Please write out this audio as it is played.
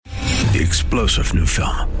the explosive new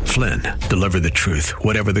film, Flynn, Deliver the Truth,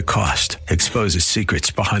 Whatever the Cost, exposes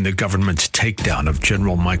secrets behind the government's takedown of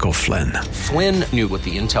General Michael Flynn. Flynn knew what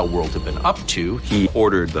the intel world had been up to. He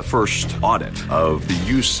ordered the first audit of the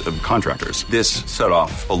use of contractors. This set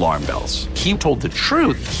off alarm bells. He told the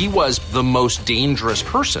truth. He was the most dangerous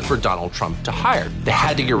person for Donald Trump to hire. They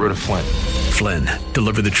had to get rid of Flynn. Flynn,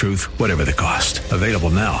 Deliver the Truth, Whatever the Cost. Available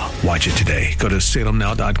now. Watch it today. Go to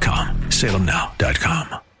salemnow.com.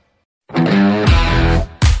 salemnow.com.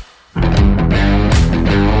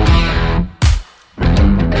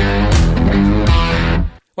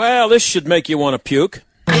 Well, this should make you want to puke.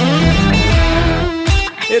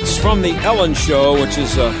 It's from The Ellen Show, which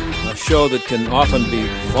is a show that can often be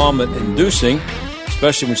vomit-inducing,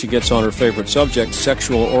 especially when she gets on her favorite subject,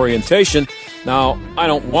 sexual orientation. Now, I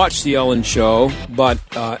don't watch The Ellen Show, but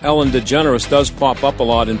Ellen DeGeneres does pop up a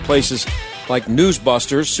lot in places like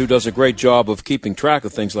Newsbusters, who does a great job of keeping track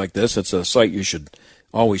of things like this. It's a site you should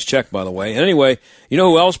always check, by the way. And anyway, you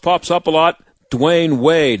know who else pops up a lot? Dwayne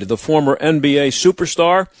Wade, the former NBA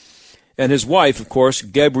superstar, and his wife, of course,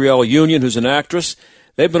 Gabrielle Union, who's an actress.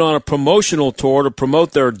 They've been on a promotional tour to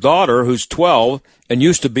promote their daughter, who's 12, and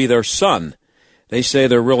used to be their son. They say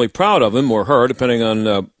they're really proud of him, or her, depending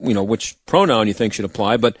on which pronoun you think should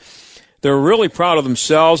apply. But they're really proud of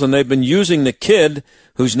themselves, and they've been using the kid,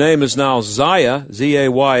 whose name is now Zaya,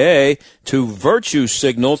 Z-A-Y-A, to virtue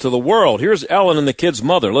signal to the world. Here's Ellen and the kid's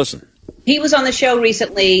mother. Listen. He was on the show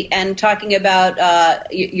recently and talking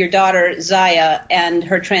about your daughter, Zaya, and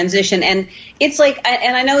her transition. And it's like,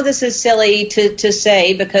 and I know this is silly to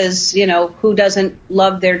say because, who doesn't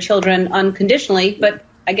love their children unconditionally, but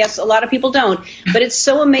I guess a lot of people don't. But it's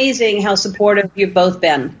so amazing how supportive you've both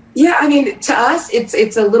been. Yeah, I mean, to us,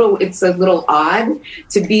 it's a little odd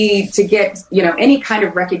to get any kind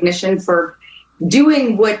of recognition for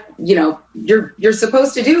doing what you're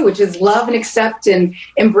supposed to do, which is love and accept and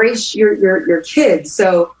embrace your kids.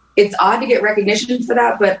 So it's odd to get recognition for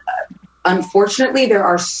that, but unfortunately, there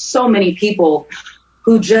are so many people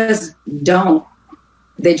who just don't.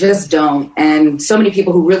 They just don't. And so many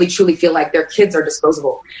people who really truly feel like their kids are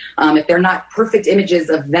disposable. If they're not perfect images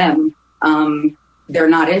of them, they're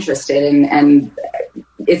not interested. And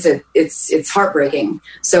it's heartbreaking.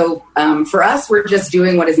 So for us, we're just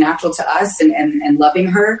doing what is natural to us and loving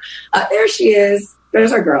her. There she is.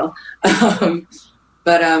 There's our girl.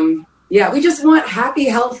 Yeah, we just want happy,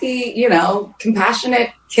 healthy,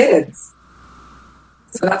 compassionate kids.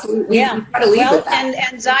 So that's what we try to lead with that.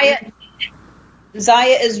 And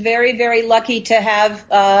Zaya is very, very lucky to have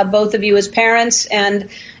both of you as parents, and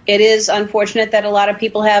it is unfortunate that a lot of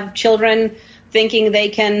people have children thinking they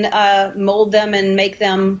can mold them and make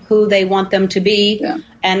them who they want them to be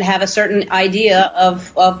and have a certain idea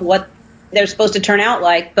of what they're supposed to turn out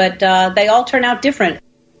like, but they all turn out different.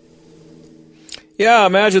 Yeah,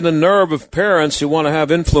 imagine the nerve of parents who want to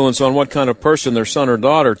have influence on what kind of person their son or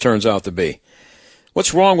daughter turns out to be.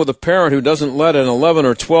 What's wrong with a parent who doesn't let an 11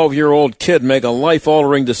 or 12-year-old kid make a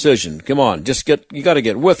life-altering decision? Come on, you got to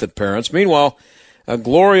get with it, parents. Meanwhile,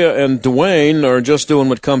 Gloria and Dwayne are just doing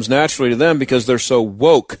what comes naturally to them because they're so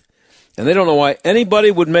woke. And they don't know why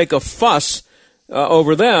anybody would make a fuss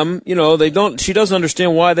over them. She doesn't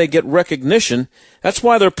understand why they get recognition. That's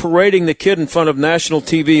why they're parading the kid in front of national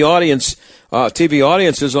TV audiences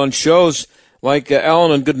on shows like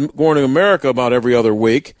Ellen and Good Morning America about every other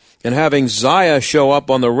week, and having Zaya show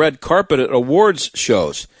up on the red carpet at awards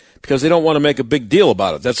shows because they don't want to make a big deal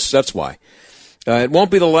about it. That's why. It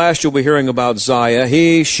won't be the last you'll be hearing about Zaya.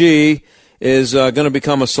 She is going to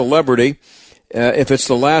become a celebrity if it's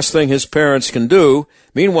the last thing his parents can do.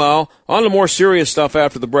 Meanwhile, on to more serious stuff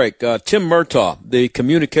after the break. Tim Murtaugh, the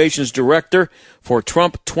communications director for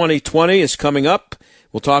Trump 2020, is coming up.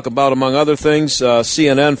 We'll talk about, among other things,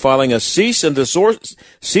 CNN filing a cease and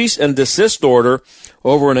desist order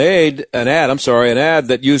over an ad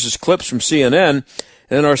that uses clips from CNN.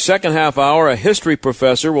 And in our second half hour, a history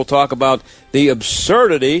professor will talk about the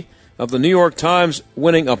absurdity of the New York Times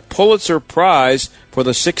winning a Pulitzer Prize for the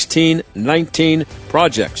 1619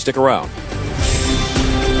 Project. Stick around.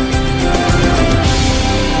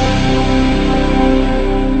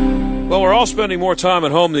 Well, we're all spending more time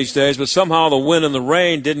at home these days, but somehow the wind and the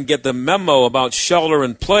rain didn't get the memo about shelter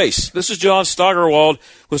in place. This is John Steigerwald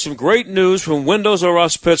with some great news from Windows R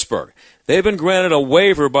Us Pittsburgh. They've been granted a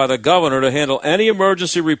waiver by the governor to handle any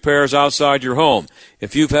emergency repairs outside your home.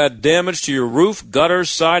 If you've had damage to your roof, gutters,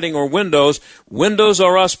 siding, or windows, Windows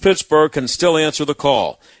R Us Pittsburgh can still answer the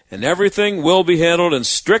call. And everything will be handled in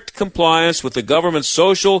strict compliance with the government's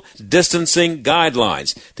social distancing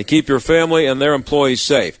guidelines to keep your family and their employees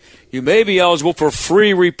safe. You may be eligible for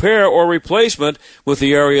free repair or replacement with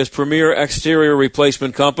the area's premier exterior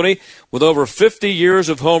replacement company with over 50 years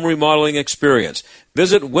of home remodeling experience.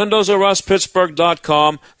 Visit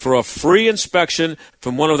WindowsRUsPittsburgh.com for a free inspection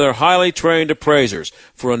from one of their highly trained appraisers.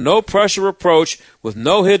 For a no-pressure approach with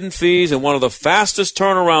no hidden fees and one of the fastest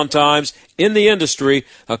turnaround times in the industry,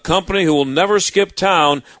 a company who will never skip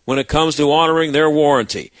town when it comes to honoring their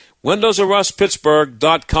warranty.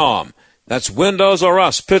 WindowsRUsPittsburgh.com. That's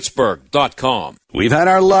WindowsRUsPittsburgh.com. We've had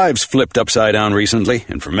our lives flipped upside down recently,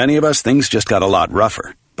 and for many of us, things just got a lot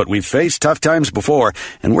rougher. But we've faced tough times before,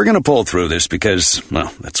 and we're going to pull through this because,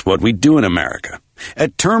 well, that's what we do in America.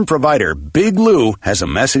 At Term Provider, Big Lou has a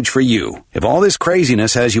message for you. If all this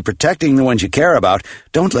craziness has you protecting the ones you care about,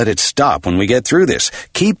 don't let it stop when we get through this.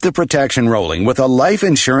 Keep the protection rolling with a life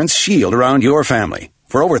insurance shield around your family.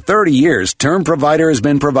 For over 30 years, Term Provider has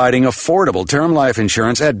been providing affordable term life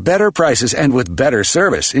insurance at better prices and with better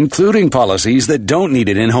service, including policies that don't need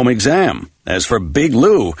an in-home exam. As for Big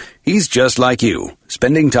Lou, he's just like you,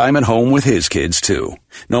 spending time at home with his kids, too.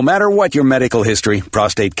 No matter what your medical history,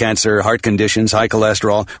 prostate cancer, heart conditions, high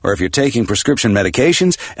cholesterol, or if you're taking prescription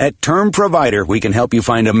medications, at Term Provider, we can help you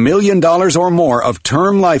find $1 million or more of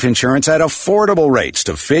term life insurance at affordable rates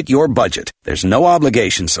to fit your budget. There's no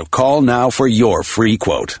obligation, so call now for your free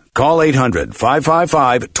quote. Call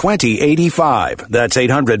 800-555-2085. That's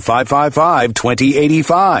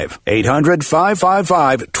 800-555-2085.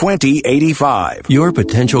 800-555-2085. Your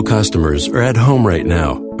potential customers are at home right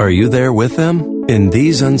now. Are you there with them? In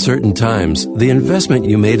these uncertain times, the investment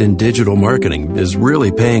you made in digital marketing is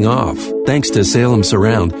really paying off. Thanks to Salem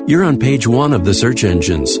Surround, you're on page 1 of the search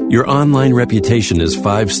engines. Your online reputation is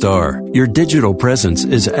 5-star. Your digital presence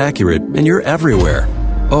is accurate, and you're everywhere.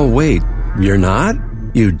 Oh, wait, you're not?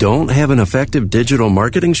 You don't have an effective digital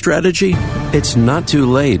marketing strategy? It's not too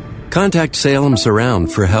late. Contact Salem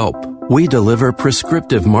Surround for help. We deliver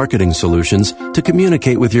prescriptive marketing solutions to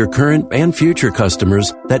communicate with your current and future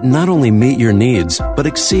customers that not only meet your needs, but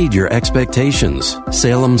exceed your expectations.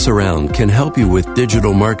 Salem Surround can help you with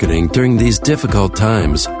digital marketing during these difficult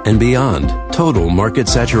times and beyond. Total market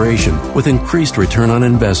saturation with increased return on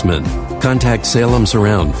investment. Contact Salem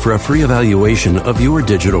Surround for a free evaluation of your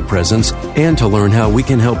digital presence and to learn how we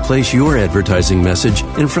can help place your advertising message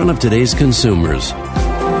in front of today's consumers.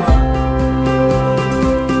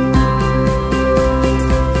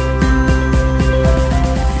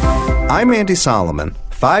 I'm Andy Solomon.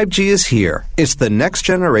 5G is here. It's the next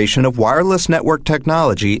generation of wireless network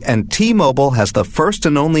technology, and T-Mobile has the first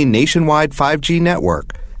and only nationwide 5G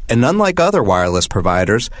network. And unlike other wireless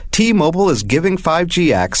providers, T-Mobile is giving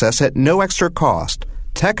 5G access at no extra cost.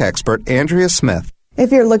 Tech expert Andrea Smith.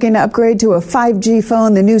 If you're looking to upgrade to a 5G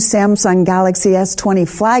phone, the new Samsung Galaxy S20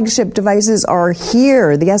 flagship devices are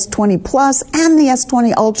here. The S20 Plus and the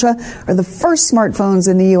S20 Ultra are the first smartphones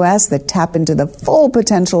in the U.S. that tap into the full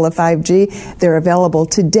potential of 5G. They're available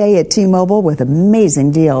today at T-Mobile with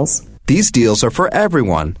amazing deals. These deals are for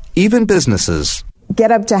everyone, even businesses. Get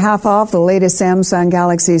up to half off the latest Samsung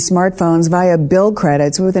Galaxy smartphones via bill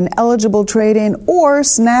credits with an eligible trade-in, or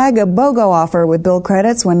snag a BOGO offer with bill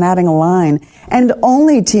credits when adding a line. And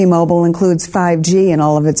only T-Mobile includes 5G in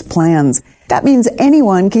all of its plans. That means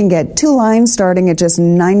anyone can get 2 lines starting at just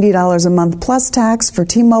 $90 a month plus tax for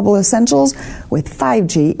T-Mobile Essentials with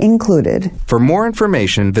 5G included. For more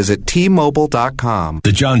information, visit T-Mobile.com.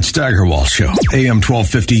 The John Steigerwald Show, AM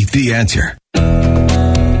 1250, The Answer.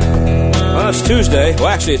 It's Tuesday. Well,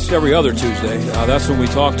 actually, it's every other Tuesday. That's when we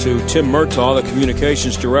talk to Tim Murtaugh, the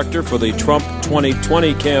communications director for the Trump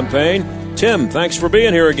 2020 campaign. Tim, thanks for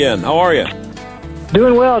being here again. How are you?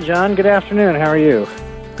 Doing well, John. Good afternoon. How are you?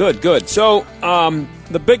 Good. So,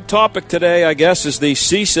 the big topic today, I guess, is the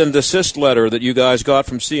cease and desist letter that you guys got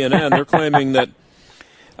from CNN. They're claiming that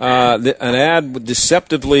an ad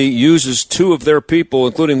deceptively uses 2 of their people,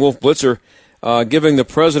 including Wolf Blitzer, giving the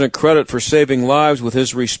president credit for saving lives with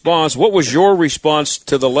his response. What was your response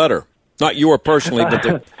to the letter? Not your personally, but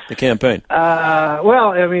the campaign.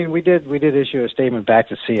 Well, I mean, we did issue a statement back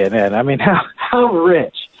to CNN. I mean, how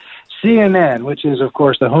rich CNN, which is, of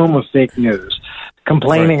course, the home of fake news,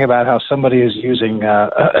 complaining about how somebody is using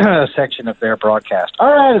a section of their broadcast.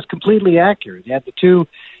 All right, it's completely accurate. You had the 2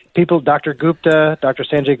 people, Dr.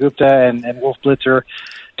 Sanjay Gupta and Wolf Blitzer,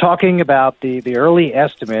 talking about the early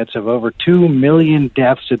estimates of over 2 million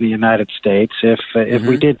deaths in the United States if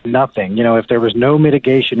we did nothing, if there was no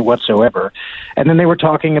mitigation whatsoever. And then they were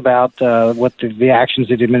talking about what the actions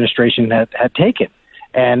the administration had taken.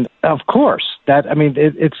 And of course, that's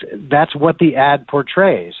what the ad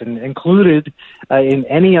portrays, and included in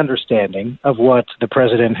any understanding of what the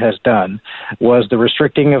president has done was the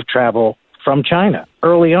restricting of travel from China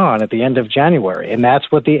early on at the end of January, and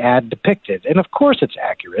that's what the ad depicted. And of course it's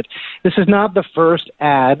accurate. This is not the first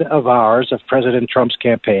ad of ours, of President Trump's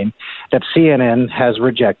campaign, that CNN has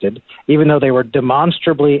rejected, even though they were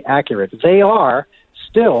demonstrably accurate. They are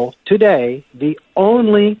still, today, the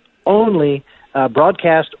only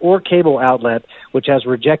broadcast or cable outlet which has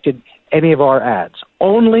rejected any of our ads.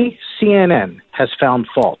 Only CNN has found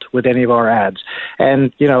fault with any of our ads.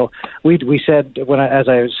 And, you know, we said, as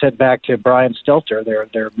I said back to Brian Stelter,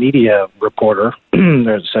 their media reporter,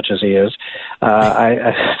 such as he is,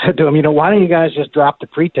 I said to him, you know, why don't you guys just drop the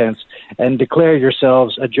pretense and declare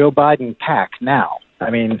yourselves a Joe Biden PAC now? I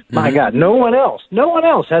mean, my God, no one else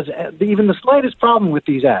has even the slightest problem with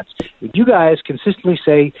these ads. You guys consistently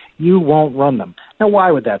say you won't run them. Now,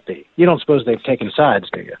 why would that be? You don't suppose they've taken sides,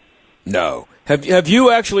 do you? No. Have you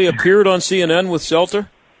actually appeared on CNN with Seltzer?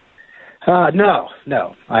 No,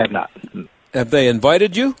 I have not. Have they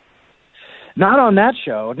invited you? Not on that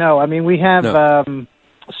show. No, I mean we have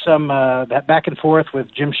some back and forth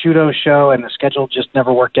with Jim Sciutto's show, and the schedule just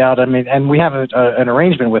never worked out. I mean, and we have an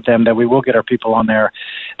arrangement with them that we will get our people on there.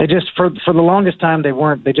 They just for the longest time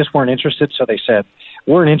they just weren't interested. So they said,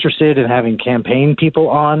 weren't interested in having campaign people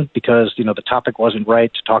on because, you know, the topic wasn't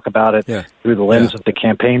right to talk about it through the lens of the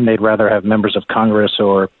campaign. They'd rather have members of Congress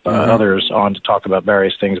or others on to talk about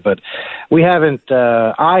various things. But we haven't,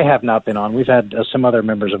 I have not been on. We've had some other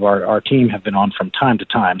members of our team have been on from time to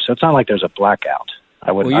time. So it's not like there's a blackout.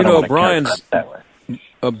 Brian's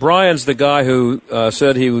Brian's the guy who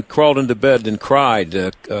said he crawled into bed and cried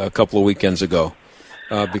a couple of weekends ago.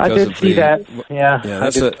 Because I did see that.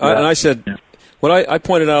 And I said, what I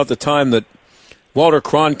pointed out at the time that Walter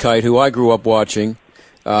Cronkite, who I grew up watching,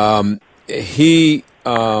 he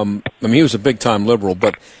was a big time liberal,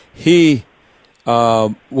 but he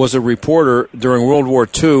was a reporter during World War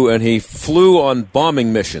II, and he flew on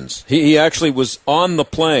bombing missions. He actually was on the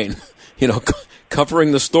plane, you know,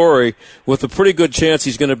 covering the story with a pretty good chance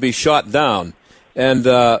he's going to be shot down. And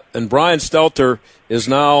Brian Stelter is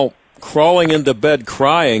now crawling into bed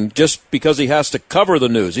crying just because he has to cover the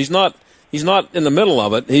news. He's not in the middle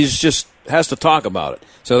of it. He's just has to talk about it.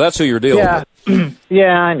 So that's who you're dealing with.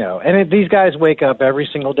 Yeah, I know. And these guys wake up every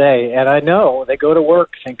single day, and I know they go to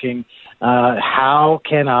work thinking, how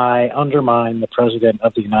can I undermine the President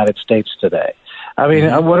of the United States today? I mean,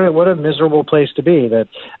 what a miserable place to be that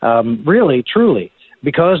really, truly,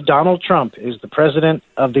 because Donald Trump is the President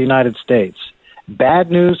of the United States,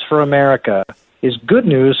 bad news for America is good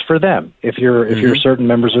news for them if you're certain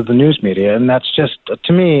members of the news media. And that's just,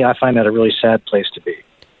 to me, I find that a really sad place to be.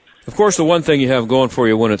 Of course, the one thing you have going for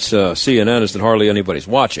you when it's CNN is that hardly anybody's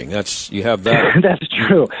watching. You have that. That's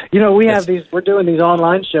true. You know, we're doing these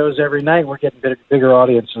online shows every night. We're getting bigger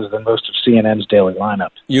audiences than most of CNN's daily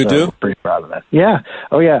lineup. You do? I'm pretty proud of that. Yeah.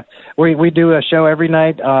 Oh, yeah. We do a show every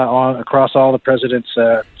night across all the president's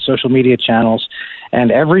social media channels. And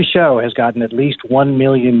every show has gotten at least 1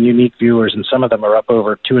 million unique viewers, and some of them are up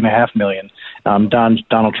over 2.5 million.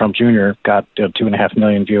 Donald Trump Jr. got 2.5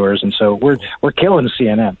 million viewers, and so we're killing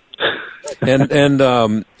CNN. and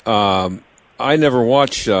I never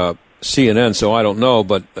watch CNN, so I don't know.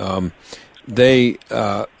 But I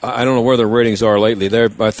don't know where their ratings are lately.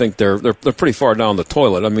 I think they're pretty far down the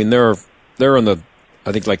toilet. I mean, they're in the,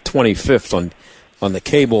 I think, like 25th on the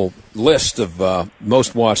cable list of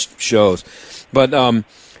most watched shows. But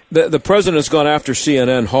the president's gone after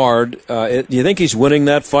CNN hard. Do you think he's winning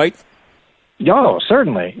that fight? Oh,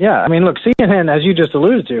 certainly. Yeah. I mean, look, CNN, as you just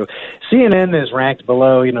alluded to, CNN is ranked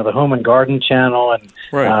below, you know, the Home and Garden channel, and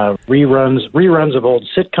reruns of old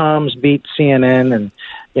sitcoms beat CNN, and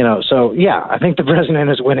you know, so yeah, I think the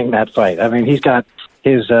president is winning that fight. I mean, he's got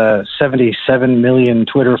his 77 million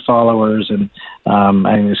Twitter followers, and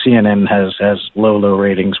CNN has low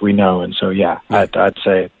ratings, we know, and so yeah, I'd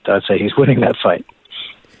say he's winning that fight.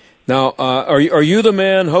 Now, are you the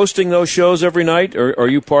man hosting those shows every night, or are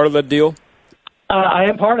you part of that deal? I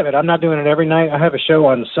am part of it. I'm not doing it every night. I have a show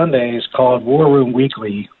on Sundays called War Room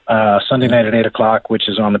Weekly, Sunday night at 8 o'clock, which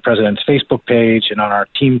is on the president's Facebook page and on our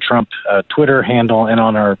Team Trump Twitter handle and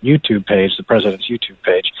on our YouTube page, the president's YouTube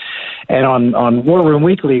page. And on War Room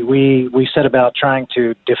Weekly, we set about trying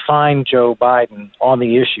to define Joe Biden on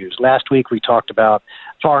the issues. Last week we talked about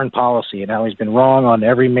foreign policy and how he's been wrong on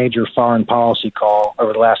every major foreign policy call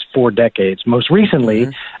over the last 4 decades. Most recently,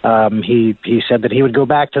 he said that he would go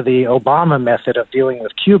back to the Obama method of dealing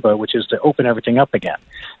with Cuba, which is to open everything up again.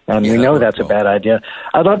 And we know that's a bad idea.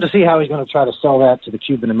 I'd love to see how he's going to try to sell that to the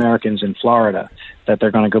Cuban Americans in Florida, that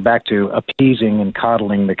they're going to go back to appeasing and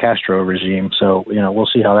coddling the Castro regime. So, you know, we'll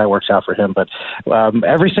see how that works out for him. But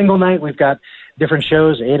every single night we've got different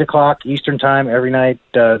shows, 8 o'clock Eastern time every night,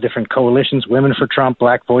 different coalitions, Women for Trump,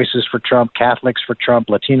 Black Voices for Trump, Catholics for Trump,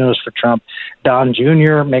 Latinos for Trump. Don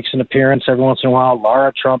Jr. makes an appearance every once in a while.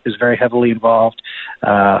 Laura Trump is very heavily involved.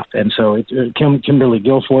 And so Kimberly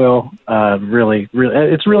Guilfoyle,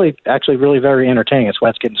 it's really actually really very entertaining. It's why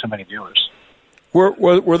it's getting so many viewers.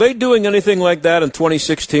 Were they doing anything like that in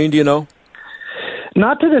 2016, do you know?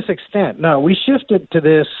 Not to this extent. No, we shifted to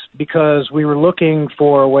this because we were looking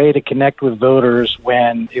for a way to connect with voters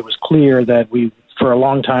when it was clear that for a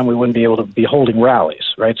long time, we wouldn't be able to be holding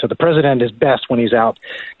rallies, right? So the president is best when he's out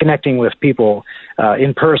connecting with people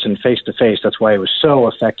in person, face-to-face. That's why he was so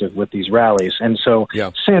effective with these rallies. And so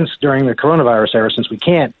since during the coronavirus era, since we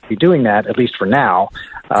can't be doing that, at least for now,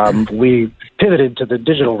 we pivoted to the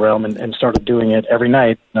digital realm and started doing it every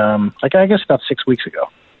night, I guess about 6 weeks ago.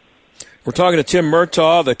 We're talking to Tim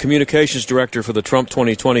Murtaugh, the communications director for the Trump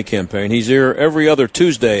 2020 campaign. He's here every other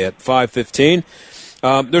Tuesday at 5:15.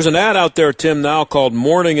 There's an ad out there, Tim, now called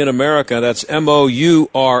Morning in America. That's MOURNING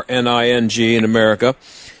in America.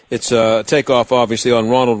 It's a takeoff, obviously, on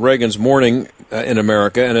Ronald Reagan's Morning in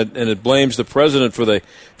America, and it blames the president for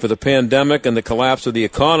the pandemic and the collapse of the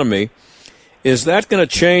economy. Is that going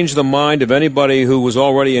to change the mind of anybody who was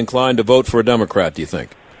already inclined to vote for a Democrat, do you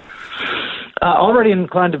think? Already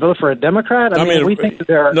inclined to vote for a Democrat? I mean, we think that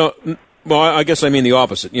there are... No, well, I guess I mean the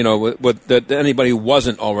opposite, that anybody who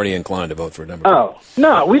wasn't already inclined to vote for a Democrat. Oh,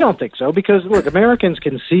 no, we don't think so, because, look, Americans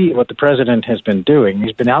can see what the president has been doing.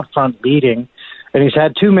 He's been out front leading, and he's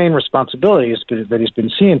had two main responsibilities that he's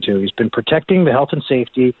been seeing to. He's been protecting the health and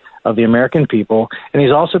safety of the American people, and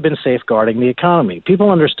he's also been safeguarding the economy.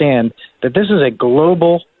 People understand that this is a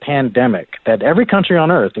global pandemic that every country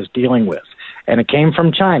on earth is dealing with. And it came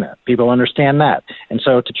from China. People understand that. And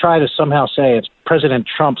so to try to somehow say it's President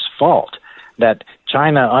Trump's fault that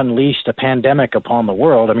China unleashed a pandemic upon the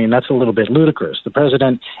world, I mean, that's a little bit ludicrous. The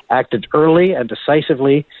president acted early and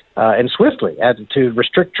decisively and swiftly to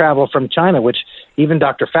restrict travel from China, which even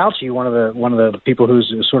Dr. Fauci, one of the people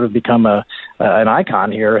who's sort of become an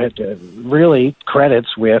icon here, really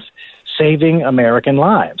credits with saving American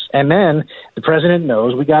lives. And then the president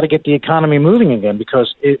knows we got to get the economy moving again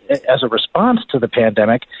because as a response to the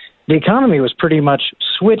pandemic, the economy was pretty much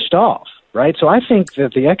switched off, right? So I think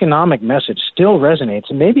that the economic message still resonates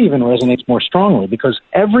and maybe even resonates more strongly because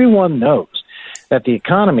everyone knows that the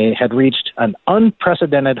economy had reached an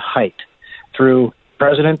unprecedented height through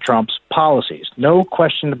President Trump's policies. No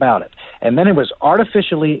question about it. And then it was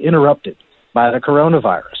artificially interrupted by the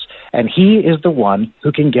coronavirus. And he is the one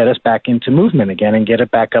who can get us back into movement again and get it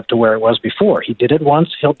back up to where it was before. He did it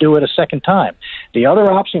once. He'll do it a second time. The other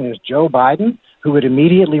option is Joe Biden, who would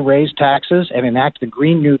immediately raise taxes and enact the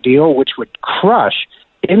Green New Deal, which would crush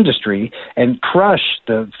industry and crush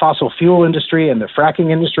the fossil fuel industry and the fracking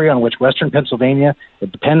industry on which Western Pennsylvania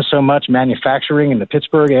depends so much, manufacturing in the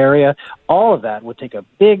Pittsburgh area. All of that would take a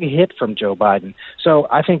big hit from Joe Biden. So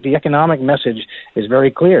I think the economic message is very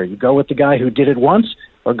clear. You go with the guy who did it once,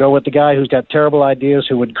 or go with the guy who's got terrible ideas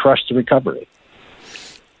who would crush the recovery.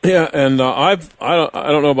 Yeah, and I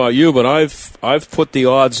don't know about you, but I've put the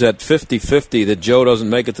odds at 50-50 that Joe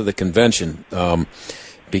doesn't make it to the convention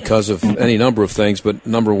because of any number of things. But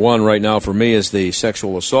number one right now for me is the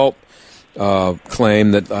sexual assault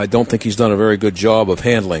claim that I don't think he's done a very good job of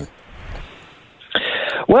handling.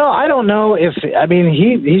 Well, I don't know he's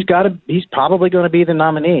probably going to be the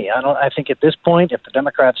nominee. I think at this point, if the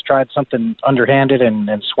Democrats tried something underhanded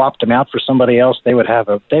and swapped him out for somebody else, they've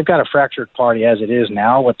got a fractured party as it is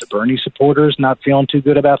now with the Bernie supporters not feeling too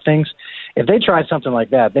good about things. If they tried something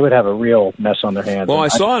like that, they would have a real mess on their hands. Well, I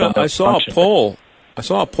saw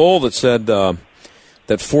a poll that said that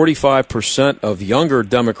 45% of younger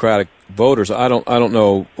Democratic voters, I don't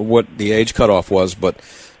know what the age cutoff was, but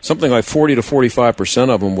something like 40 to 45%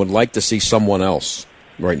 of them would like to see someone else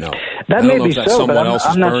right now. That may be so, but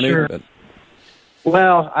I'm not Bernie, sure. But...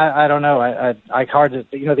 Well, I don't know.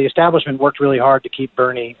 The establishment worked really hard to keep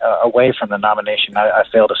Bernie away from the nomination. I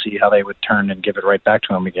fail to see how they would turn and give it right back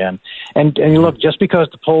to him again. And look, just because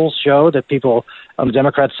the polls show that people on the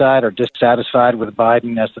Democrat side are dissatisfied with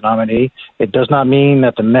Biden as the nominee, it does not mean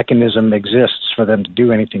that the mechanism exists for them to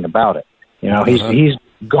do anything about it. He's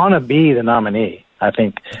going to be the nominee. I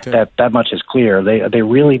think that much is clear. They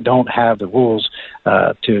really don't have the rules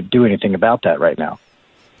to do anything about that right now.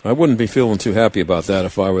 I wouldn't be feeling too happy about that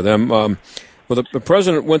if I were them. The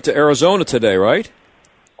president went to Arizona today, right?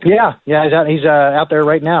 Yeah, he's out there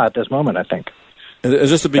right now at this moment, I think.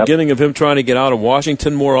 Is this the beginning of him trying to get out of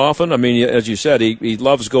Washington more often? I mean, as you said, he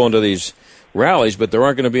loves going to these rallies, but there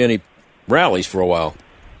aren't going to be any rallies for a while.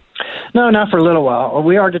 No, not for a little while.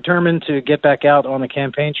 We are determined to get back out on the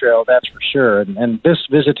campaign trail, that's for sure. And this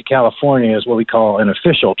visit to California is what we call an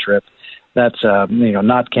official trip. That's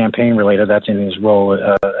not campaign related. That's in his role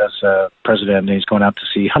as president. He's going out to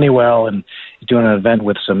see Honeywell, and he's doing an event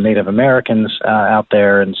with some Native Americans out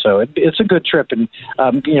there. And so it's a good trip, and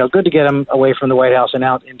good to get him away from the White House and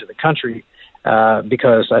out into the country.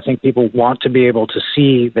 Because I think people want to be able to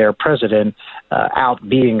see their president out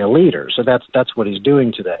being a leader. So that's what he's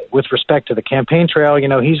doing today. With respect to the campaign trail,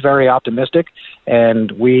 he's very optimistic,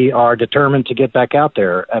 and we are determined to get back out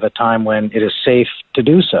there at a time when it is safe to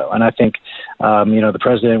do so. And I think, the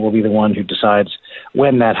president will be the one who decides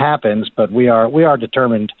when that happens, but we are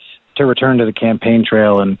determined to return to the campaign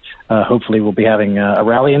trail, and hopefully we'll be having a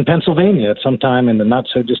rally in Pennsylvania at some time in the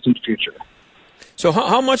not-so-distant future. So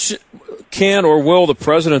how much can or will the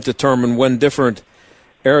president determine when different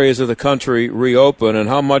areas of the country reopen, and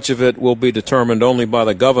how much of it will be determined only by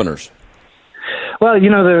the governors? Well,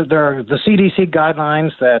 there are the CDC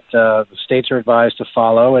guidelines that the states are advised to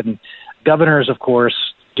follow, and governors, of course,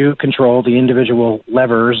 do control the individual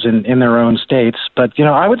levers in their own states. But,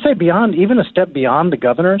 I would say even a step beyond the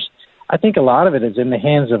governors, I think a lot of it is in the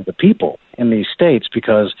hands of the people in these states,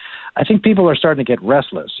 because I think people are starting to get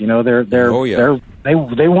restless. They want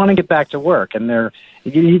to get back to work, and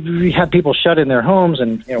you have people shut in their homes,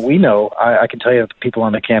 and we know. I can tell you, the people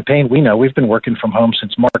on the campaign, we know we've been working from home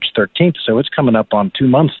since March 13th, so it's coming up on 2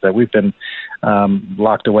 months that we've been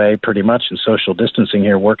locked away pretty much in social distancing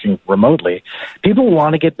here, working remotely. People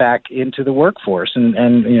want to get back into the workforce, and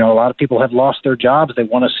a lot of people have lost their jobs. They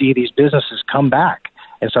want to see these businesses come back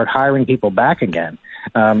and start hiring people back again.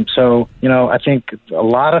 I think a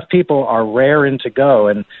lot of people are raring to go,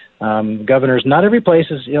 and governors, not every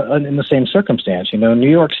place is in the same circumstance. New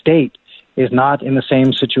York State is not in the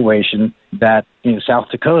same situation that South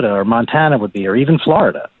Dakota or Montana would be, or even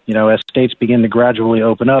Florida. As states begin to gradually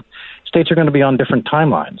open up, states are going to be on different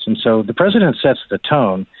timelines. And so the president sets the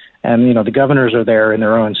tone, and, the governors are there in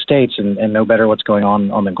their own states and know better what's going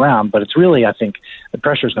on the ground. But it's really, I think, the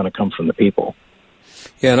pressure is going to come from the people.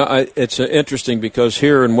 Yeah, and it's interesting because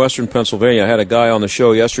here in Western Pennsylvania, I had a guy on the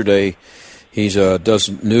show yesterday. He does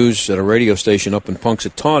news at a radio station up in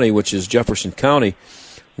Punxsutawney, which is Jefferson County,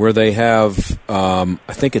 where they have, I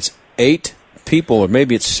think it's 8 people, or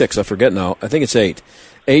maybe it's 6, I forget now. I think it's 8.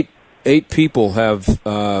 8 people have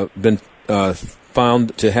been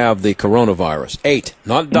found to have the coronavirus. 8,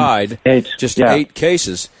 not died, 8, just 8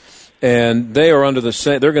 cases. And they are under the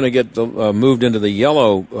same. They're going to get moved into the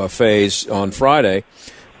yellow phase on Friday,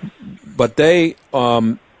 but they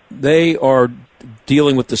are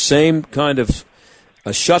dealing with the same kind of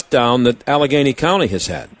a shutdown that Allegheny County has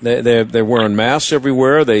had. They're wearing masks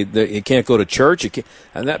everywhere. You can't go to church.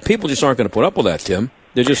 And that people just aren't going to put up with that, Tim.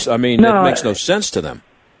 They're just. It makes no sense to them.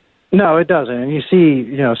 No, it doesn't. And you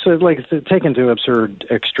see, so it's taken to absurd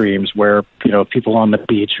extremes where people on the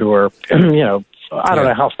beach who are I don't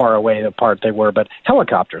know how far away apart they were, but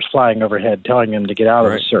helicopters flying overhead telling them to get out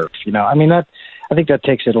of the surf. I think that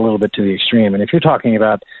takes it a little bit to the extreme. And if you're talking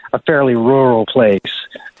about a fairly rural place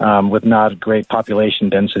with not great population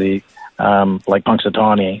density like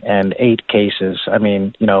Punxsutawney and 8 cases,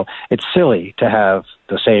 it's silly to have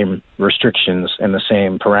the same restrictions and the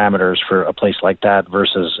same parameters for a place like that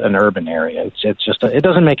versus an urban area. It's just it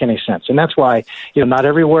doesn't make any sense, and that's why not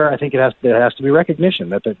everywhere. I think there has to be recognition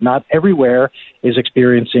that not everywhere is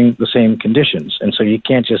experiencing the same conditions, and so you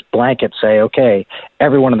can't just blanket say, okay,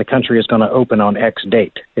 everyone in the country is going to open on X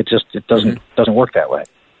date. It doesn't work that way.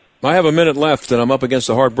 I have a minute left, and I'm up against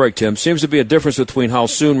a hard break, Tim. Seems to be a difference between how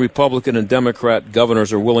soon Republican and Democrat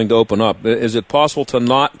governors are willing to open up. Is it possible to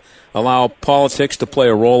not allow politics to play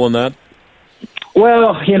a role in that?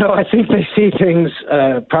 Well, I think they see things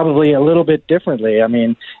probably a little bit differently.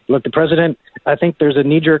 Look, the president, I think there's a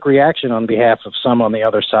knee-jerk reaction on behalf of some on the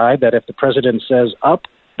other side that if the president says up,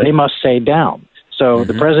 they must say down. So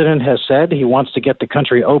the president has said he wants to get the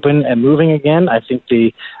country open and moving again. I think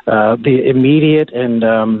the immediate and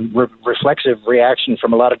reflexive reaction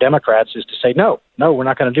from a lot of Democrats is to say, no, we're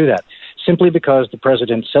not going to do that, simply because the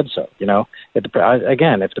president said so. If the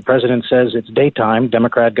president says it's daytime,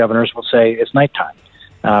 Democrat governors will say it's nighttime.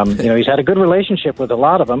 He's had a good relationship with a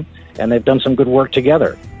lot of them, and they've done some good work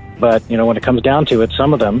together. But, when it comes down to it,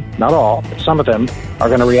 some of them, not all, but some of them are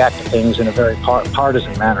going to react to things in a very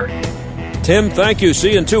partisan manner. Tim, thank you.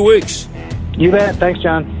 See you in 2 weeks. You bet. Thanks,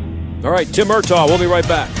 John. All right, Tim Murtaugh. We'll be right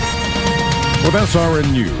back. With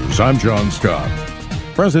SRN News, I'm John Scott.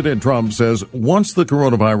 President Trump says once the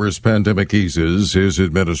coronavirus pandemic eases, his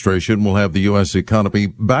administration will have the U.S. economy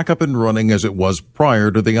back up and running as it was prior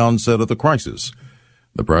to the onset of the crisis.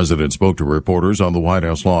 The president spoke to reporters on the White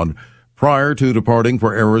House lawn prior to departing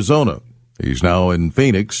for Arizona. He's now in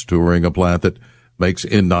Phoenix touring a plant that makes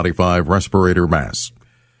N95 respirator masks.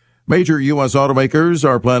 Major U.S. automakers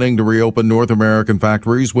are planning to reopen North American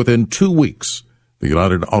factories within 2 weeks. The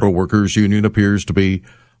United Auto Workers Union appears to be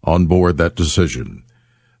on board that decision.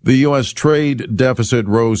 The U.S. trade deficit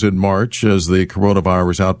rose in March as the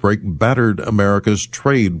coronavirus outbreak battered America's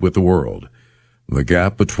trade with the world. The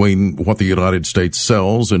gap between what the United States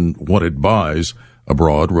sells and what it buys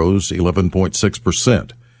abroad rose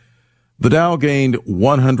 11.6%. The Dow gained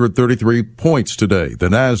 133 points today. The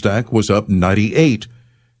Nasdaq was up 98,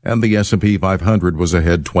 and the S&P 500 was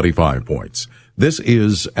ahead 25 points. This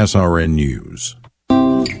is SRN News.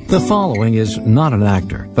 The following is not an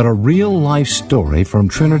actor, but a real-life story from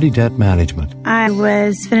Trinity Debt Management. I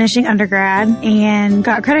was finishing undergrad and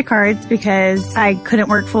got credit cards because I couldn't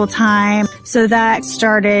work full-time. So that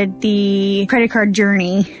started the credit card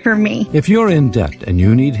journey for me. If you're in debt and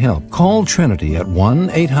you need help, call Trinity at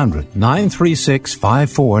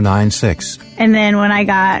 1-800-936-5496. And then when I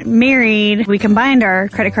got married, we combined our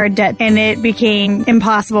credit card debt and it became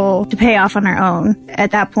impossible to pay off on our own.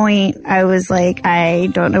 At that point, I was like, I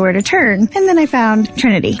don't know where to turn. And then I found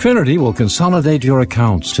Trinity. Trinity will consolidate your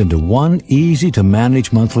accounts into one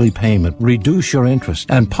easy-to-manage monthly payment, reduce your interest,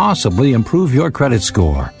 and possibly improve your credit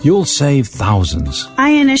score. You'll save thousands. I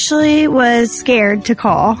initially was scared to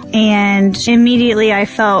call, and immediately I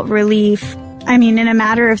felt relief. I mean, in a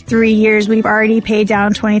matter of 3 years, we've already paid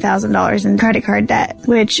down $20,000 in credit card debt,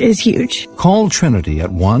 which is huge. Call Trinity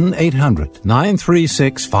at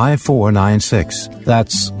 1-800-936-5496.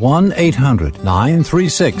 That's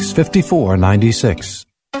 1-800-936-5496.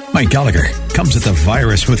 Mike Gallagher comes at the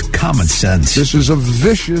virus with common sense. This is a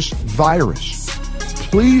vicious virus.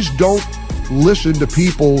 Please don't listen to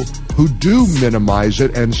people who do minimize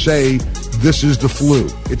it and say this is the flu.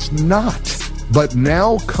 It's not. But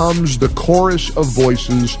now comes the chorus of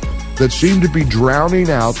voices that seem to be drowning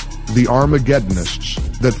out the Armageddonists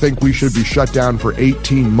that think we should be shut down for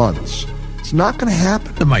 18 months. It's not going to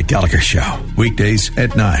happen. The Mike Gallagher Show, weekdays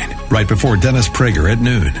at 9, right before Dennis Prager at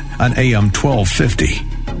noon on AM 1250.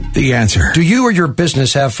 The Answer. Do you or your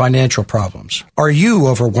business have financial problems? Are you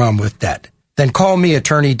overwhelmed with debt? Then call me,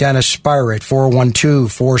 attorney Dennis Spire, at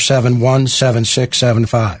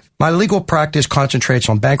 412-471-7675. My legal practice concentrates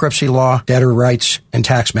on bankruptcy law, debtor rights, and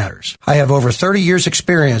tax matters. I have over 30 years'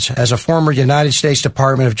 experience as a former United States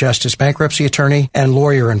Department of Justice bankruptcy attorney and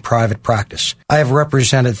lawyer in private practice. I have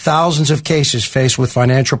represented thousands of cases faced with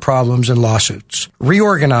financial problems and lawsuits.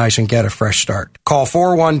 Reorganize and get a fresh start. Call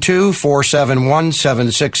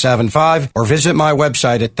 412-471-7675 or visit my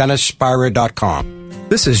website at DennisSpira.com.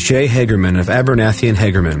 This is Jay Hagerman of Abernathy &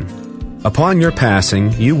 Hagerman. Upon your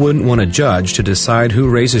passing, you wouldn't want a judge to decide who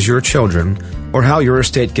raises your children or how your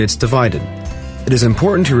estate gets divided. It is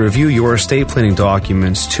important to review your estate planning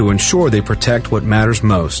documents to ensure they protect what matters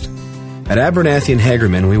most. At Abernathy &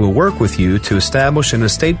 Hagerman, we will work with you to establish an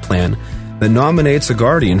estate plan that nominates a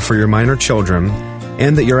guardian for your minor children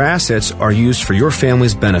and that your assets are used for your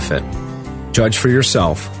family's benefit. Judge for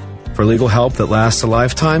yourself. For legal help that lasts a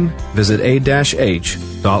lifetime, visit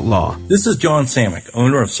a-h.law. This is John Samick,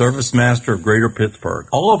 owner of Service Master of Greater Pittsburgh.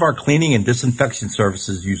 All of our cleaning and disinfection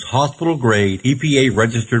services use hospital-grade,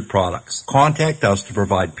 EPA-registered products. Contact us to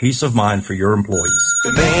provide peace of mind for your employees.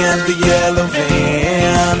 Demand the yellow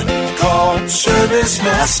van, call Service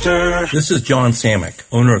Master. This is John Samick,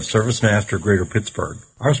 owner of Service Master of Greater Pittsburgh.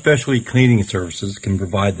 Our specialty cleaning services can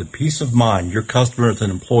provide the peace of mind your customers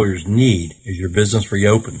and employers need as your business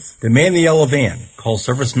reopens. Demand the yellow van. Call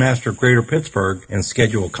Service Master of Greater Pittsburgh and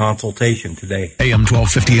schedule a consultation today. AM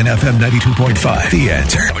 1250 and FM 92.5. The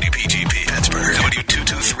Answer. WPGP Pittsburgh.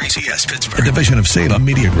 W223CS Pittsburgh. A division of Salem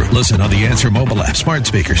Media Group. Listen on the Answer mobile app, smart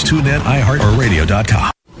speakers, TuneIn, iHeart, or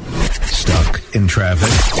radio.com. Stuck in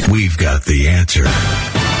traffic? We've got the answer.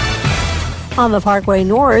 On the Parkway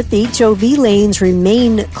North, the HOV lanes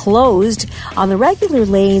remain closed. On the regular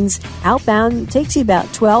lanes, outbound takes you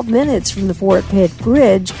about 12 minutes from the Fort Pitt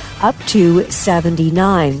Bridge up to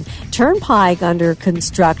 79. Turnpike under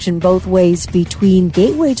construction both ways between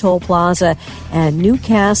Gateway Toll Plaza and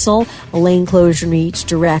Newcastle. A lane closure in each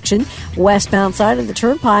direction. Westbound side of the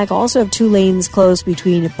Turnpike also have 2 lanes closed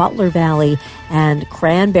between Butler Valley and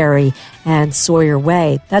Cranberry and Sawyer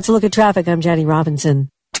Way. That's a look at traffic. I'm Jenny Robinson.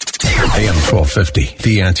 AM 1250,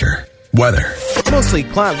 The Answer. Weather. Mostly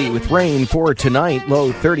cloudy with rain for tonight,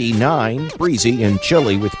 low 39. Breezy and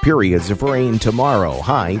chilly with periods of rain tomorrow,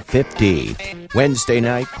 high 50. Wednesday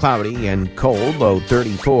night, cloudy and cold, low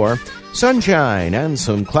 34. Sunshine and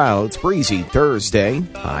some clouds, breezy Thursday,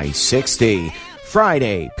 high 60.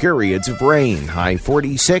 Friday, periods of rain, high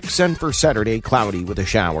 46, and for Saturday, cloudy with a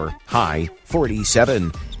shower, high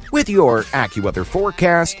 47. With your AccuWeather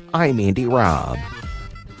forecast, I'm Andy Robb.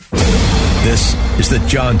 This is the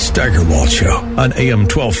John Steigerwald Show on AM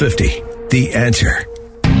 1250. The Answer.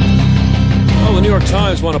 Well, the New York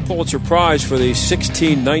Times won a Pulitzer Prize for the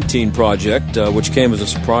 1619 Project, which came as a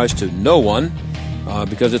surprise to no one.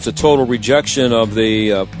 Because it's a total rejection of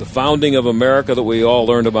the founding of America that we all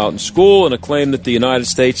learned about in school, and a claim that the United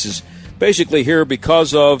States is basically here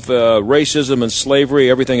because of racism and slavery.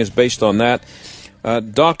 Everything is based on that.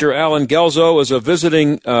 Dr. Alan Gelzo is a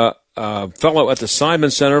visiting fellow at the Simon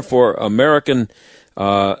Center for American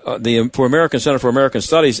Center for American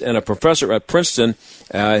Studies and a professor at Princeton,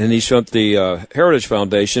 and he's from the Heritage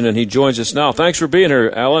Foundation, and he joins us now. Thanks for being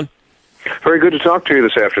here, Alan. Very good to talk to you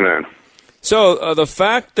this afternoon. So the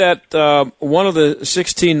fact that one of the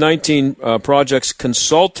 1619 Project's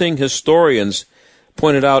consulting historians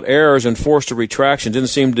pointed out errors and forced a retraction didn't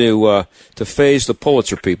seem to faze the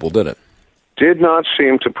Pulitzer people, did it? Did not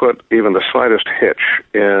seem to put even the slightest hitch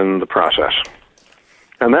in the process.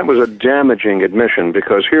 And that was a damaging admission,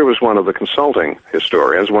 because here was one of the consulting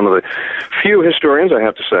historians, one of the few historians, I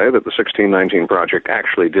have to say, that the 1619 Project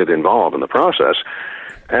actually did involve in the process.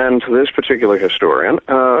 And this particular historian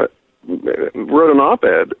wrote an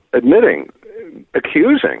op-ed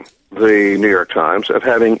accusing the New York Times of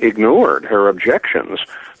having ignored her objections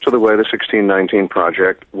to the way the 1619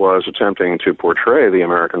 Project was attempting to portray the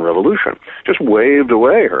American Revolution. Just waved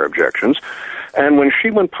away her objections. And when she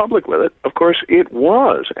went public with it, of course, it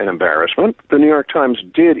was an embarrassment. The New York Times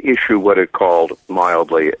did issue what it called,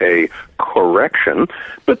 mildly, a correction,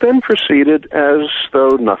 but then proceeded as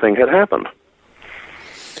though nothing had happened.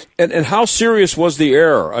 And how serious was the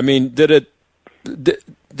error? I mean, did it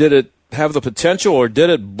have the potential, or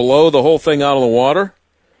did it blow the whole thing out of the water?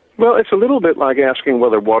 Well, it's a little bit like asking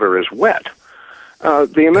whether water is wet.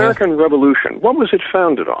 The American Revolution, what was it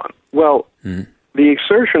founded on? Well, the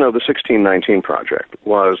assertion of the 1619 Project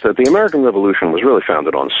was that the American Revolution was really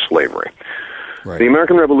founded on slavery. Right. The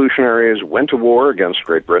American revolutionaries went to war against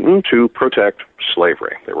Great Britain to protect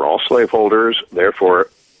slavery. They were all slaveholders,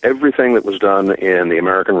 therefore everything that was done in the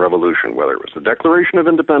American Revolution, whether it was the Declaration of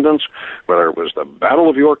Independence, whether it was the Battle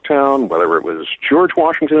of Yorktown, whether it was George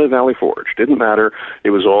Washington at Valley Forge, didn't matter. It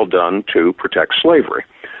was all done to protect slavery.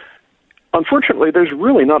 Unfortunately, there's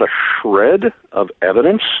really not a shred of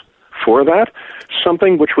evidence for that,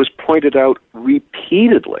 something which was pointed out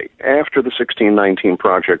repeatedly after the 1619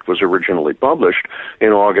 Project was originally published in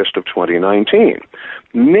August of 2019.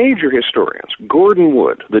 Major historians, Gordon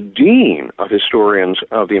Wood, the dean of historians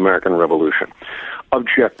of the American Revolution,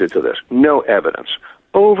 objected to this. No evidence.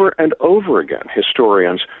 Over and over again,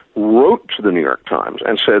 historians wrote to the New York Times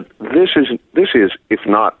and said, this is, if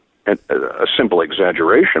not a simple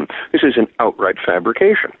exaggeration, this is an outright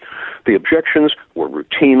fabrication. The objections were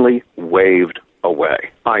routinely waved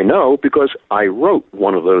away. I know because I wrote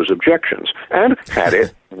one of those objections and had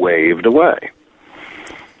it waved away.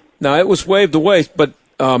 Now, it was waved away, but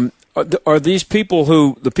are these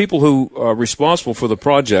people the people who are responsible for the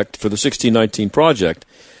project, for the 1619 Project,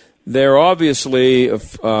 they obviously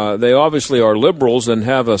are liberals and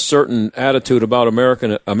have a certain attitude about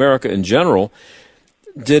America in general.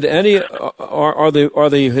 Did any are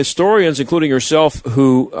the historians, including yourself,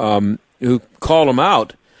 who call them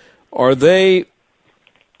out? Are they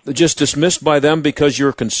just dismissed by them because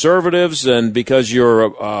you're conservatives and because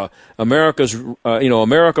you're America's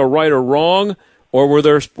America right or wrong, or were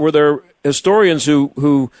there historians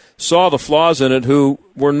who saw the flaws in it who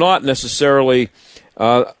were not necessarily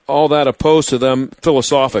all that opposed to them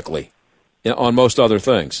philosophically on most other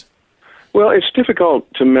things? Well, it's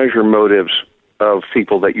difficult to measure motives of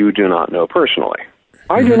people that you do not know personally.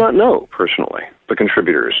 I do not know personally the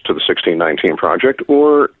contributors to the 1619 Project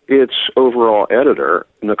or its overall editor,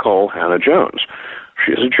 Nicole Hannah-Jones.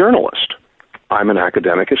 She is a journalist. I'm an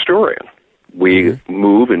academic historian. We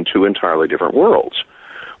move in two entirely different worlds.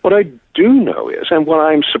 What I do know is, and what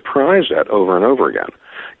I'm surprised at over and over again,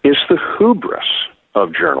 is the hubris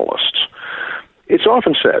of journalists. It's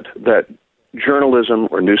often said that journalism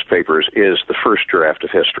or newspapers is the first draft of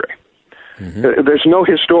history. There's no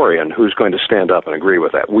historian who's going to stand up and agree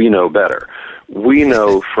with that. We know better. We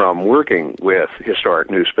know from working with historic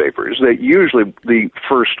newspapers that usually the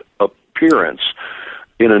first appearance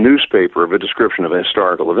in a newspaper of a description of a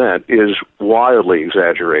historical event is wildly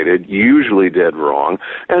exaggerated, usually dead wrong,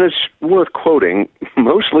 and it's worth quoting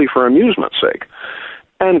mostly for amusement's sake.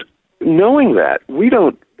 And knowing that, we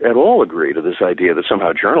don't at all agree to this idea that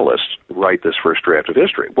somehow journalists write this first draft of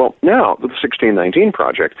history. Well, now, with the 1619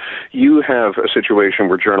 Project, you have a situation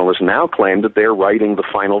where journalists now claim that they're writing the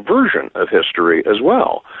final version of history as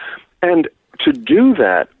well. And to do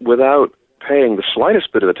that without paying the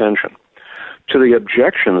slightest bit of attention to the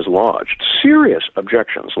objections lodged, serious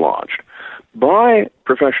objections lodged, by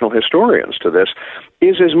professional historians to this,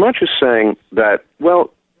 is as much as saying that,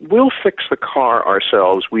 well, we'll fix the car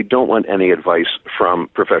ourselves. We don't want any advice from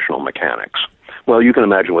professional mechanics. Well, you can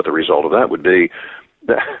imagine what the result of that would be.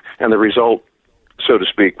 And the result, so to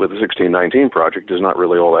speak, with the 1619 Project is not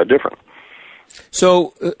really all that different.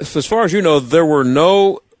 So, as far as you know, there were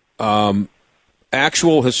no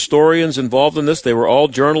actual historians involved in this? They were all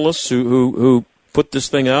journalists who put this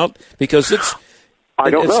thing out? Because I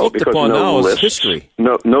don't know, because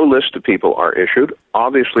no list of people are issued.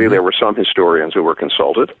 Obviously, there were some historians who were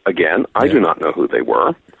consulted. Again, I do not know who they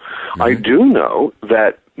were. I do know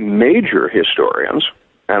that major historians,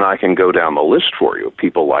 and I can go down the list for you,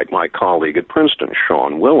 people like my colleague at Princeton,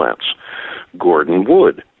 Sean Willents, Gordon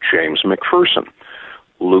Wood, James McPherson,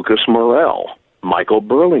 Lucas Morell, Michael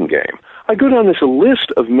Burlingame. I go down this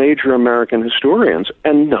list of major American historians,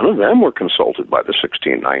 and none of them were consulted by the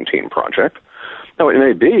 1619 Project. Now, it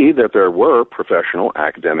may be that there were professional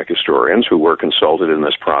academic historians who were consulted in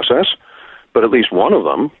this process, but at least one of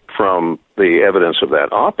them, from the evidence of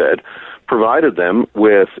that op-ed, provided them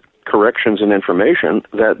with corrections and information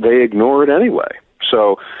that they ignored anyway.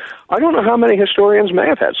 So I don't know how many historians may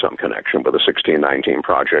have had some connection with the 1619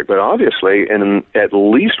 Project, but obviously in at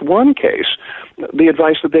least one case, the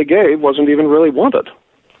advice that they gave wasn't even really wanted.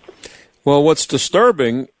 Well, what's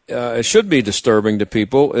disturbing, it should be disturbing to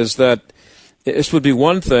people, is that this would be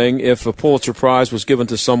one thing if a Pulitzer Prize was given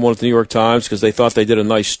to someone at the New York Times because they thought they did a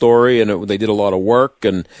nice story and they did a lot of work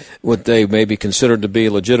and what they may be considered to be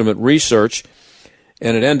legitimate research,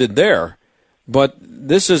 and it ended there. But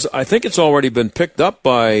this is, I think it's already been picked up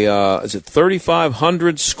by, is it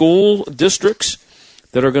 3,500 school districts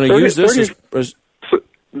that are going to use this?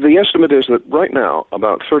 The estimate is that right now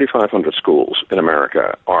about 3,500 schools in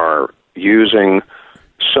America are using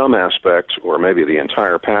some aspects or maybe the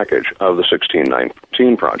entire package of the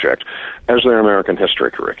 1619 Project as their American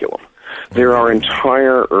history curriculum. There are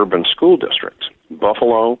entire urban school districts,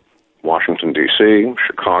 Buffalo, Washington, D.C.,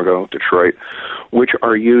 Chicago, Detroit, which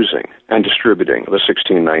are using and distributing the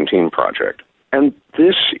 1619 Project. And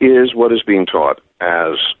this is what is being taught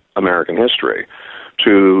as American history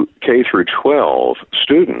to K through 12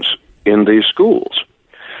 students in these schools.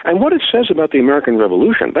 And what it says about the American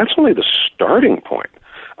Revolution, that's only the starting point.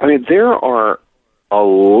 I mean, there are a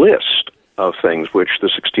list of things which the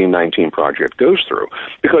 1619 Project goes through,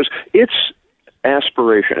 because its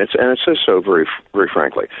aspiration, and it says so very, very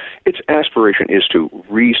frankly, its aspiration is to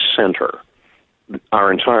recenter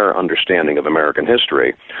our entire understanding of American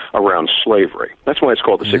history around slavery. That's why it's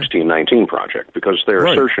called the 1619 Project, because their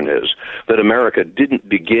assertion is that America didn't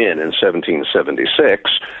begin in 1776.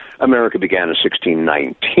 America began in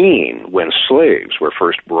 1619 when slaves were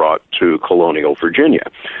first brought to colonial Virginia.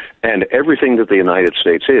 And everything that the United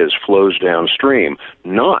States is flows downstream,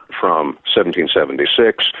 not from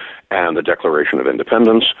 1776 and the Declaration of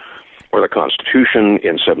Independence or the Constitution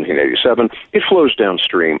in 1787. It flows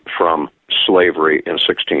downstream from slavery in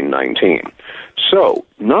 1619. So,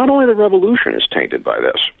 not only the Revolution is tainted by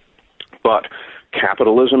this, but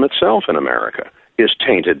capitalism itself in America is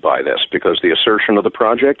tainted by this, because the assertion of the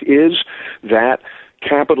project is that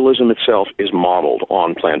capitalism itself is modeled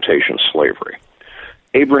on plantation slavery.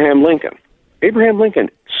 Abraham Lincoln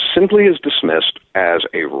simply is dismissed as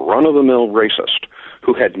a run-of-the-mill racist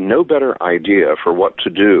who had no better idea for what to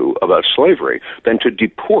do about slavery than to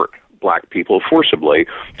deport black people forcibly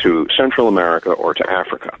to Central America or to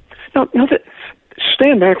Africa. Now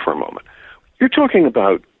stand back for a moment. You're talking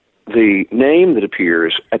about the name that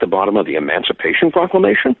appears at the bottom of the Emancipation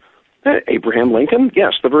Proclamation? Abraham Lincoln?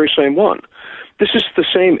 Yes, the very same one. This is the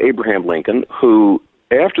same Abraham Lincoln who,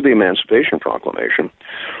 after the Emancipation Proclamation,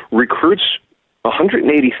 recruits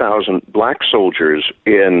 180,000 black soldiers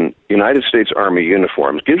in United States Army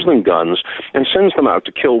uniforms, gives them guns, and sends them out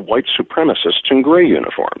to kill white supremacists in gray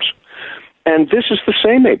uniforms. And this is the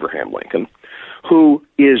same Abraham Lincoln who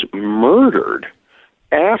is murdered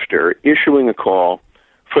after issuing a call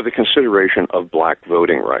for the consideration of black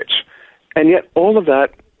voting rights. And yet all of that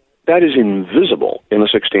is invisible in the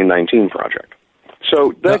 1619 Project.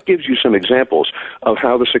 So that gives you some examples of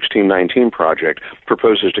how the 1619 Project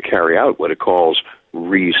proposes to carry out what it calls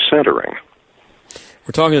recentering.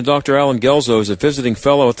 We're talking to Dr. Alan Gelzo, who's a visiting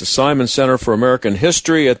fellow at the Simon Center for American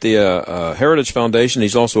History at the Heritage Foundation.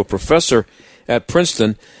 He's also a professor at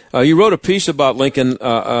Princeton. You wrote a piece about Lincoln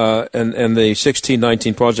and the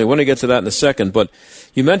 1619 Project. I want to get to that in a second, but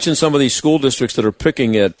you mentioned some of these school districts that are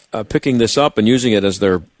picking this up and using it as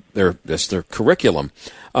their curriculum.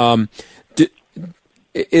 And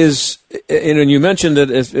you mentioned that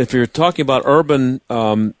if you're talking about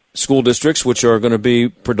urban school districts, which are going to be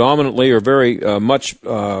predominantly or very much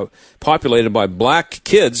populated by black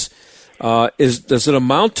kids, does it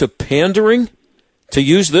amount to pandering to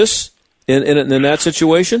use this in that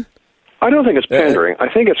situation? I don't think it's pandering. I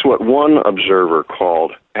think it's what one observer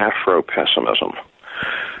called Afro-pessimism.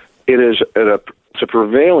 It's a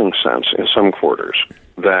prevailing sense in some quarters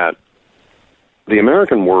that the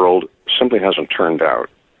American world simply hasn't turned out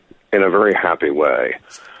in a very happy way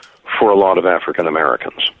for a lot of African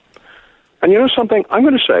Americans. And you know something? I'm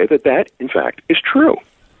going to say that, in fact, is true.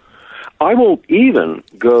 I will even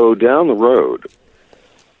go down the road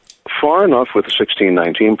far enough with the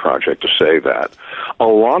 1619 Project to say that a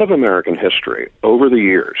lot of American history over the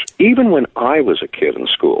years, even when I was a kid in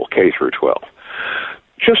school, K through 12,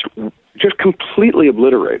 just completely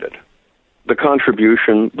obliterated the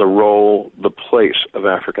contribution, the role, the place of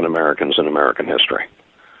African Americans in American history.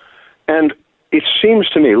 And it seems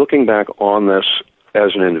to me, looking back on this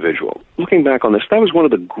as an individual, that was one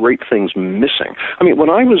of the great things missing. I mean, when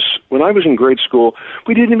I was in grade school,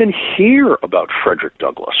 we didn't even hear about Frederick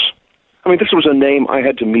Douglass. I mean, this was a name I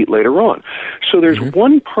had to meet later on. So there's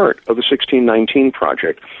one part of the 1619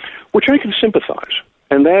 Project which I can sympathize,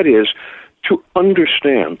 and that is to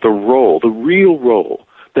understand the real role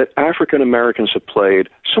that African Americans have played,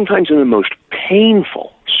 sometimes in the most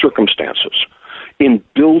painful circumstances, in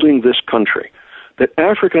building this country. That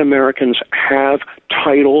African Americans have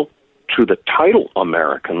title to the title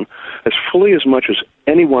American as fully as much as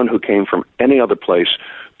anyone who came from any other place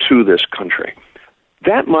to this country.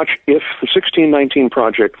 That much, if the 1619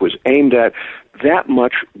 Project was aimed at, that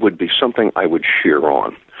much would be something I would cheer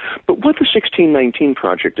on. But what the 1619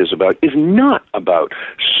 Project is not about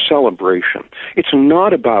celebration. It's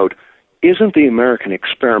not about, isn't the American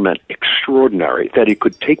experiment extraordinary that it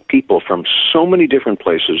could take people from so many different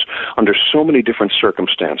places under so many different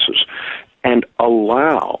circumstances and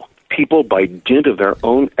allow people, by dint of their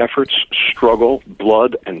own efforts, struggle,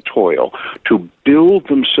 blood, and toil, to build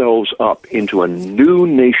themselves up into a new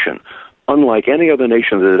nation unlike any other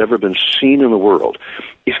nation that had ever been seen in the world.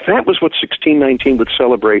 If that was what 1619 would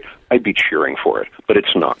celebrate, I'd be cheering for it, but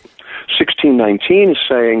it's not. 1619 is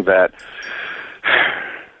saying that,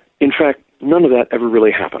 in fact, none of that ever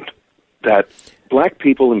really happened. That black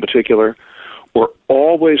people in particular were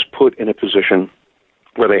always put in a position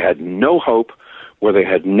where they had no hope, where they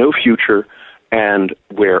had no future, and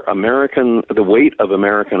where the weight of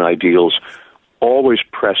American ideals always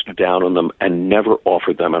pressed down on them and never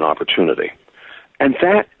offered them an opportunity. And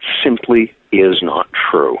that simply is not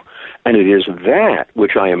true. And it is that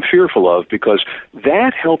which I am fearful of, because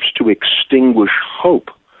that helps to extinguish hope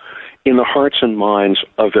in the hearts and minds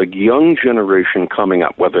of a young generation coming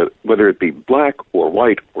up, whether it be black or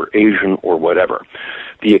white or Asian or whatever.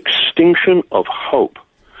 The extinction of hope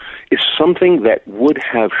is something that would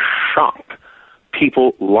have shocked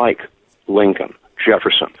people like Lincoln,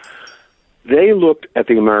 Jefferson. They looked at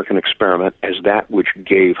the American experiment as that which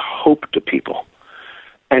gave hope to people.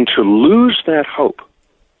 And to lose that hope,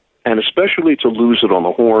 and especially to lose it on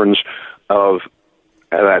the horns of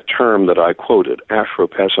that term that I quoted,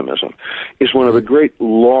 Afro-pessimism, is one of the great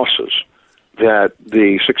losses that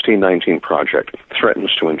the 1619 Project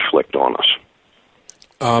threatens to inflict on us.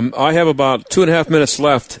 I have about 2.5 minutes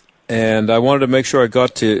left, and I wanted to make sure I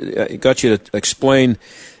got you to explain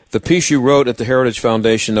the piece you wrote at the Heritage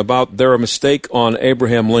Foundation about their mistake on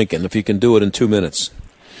Abraham Lincoln, if you can do it in 2 minutes.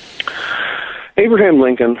 Abraham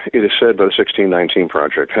Lincoln, it is said by the 1619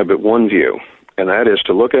 Project, had but one view, and that is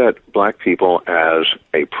to look at black people as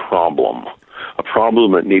a problem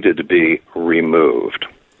that needed to be removed.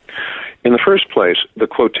 In the first place, the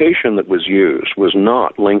quotation that was used was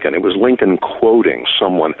not Lincoln. It was Lincoln quoting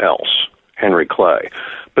someone else, Henry Clay.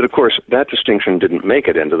 But, of course, that distinction didn't make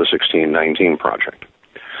it into the 1619 Project.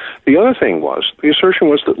 The other thing was, the assertion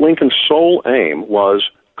was that Lincoln's sole aim was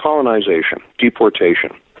colonization,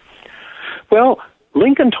 deportation. Well,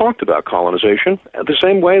 Lincoln talked about colonization the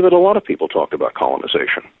same way that a lot of people talked about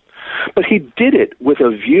colonization. But he did it with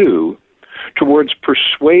a view towards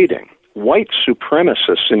persuading white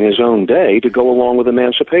supremacists in his own day to go along with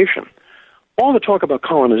emancipation. All the talk about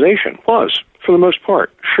colonization was, for the most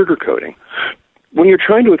part, sugarcoating. When you're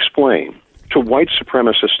trying to explain to white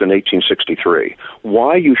supremacists in 1863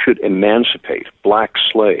 why you should emancipate black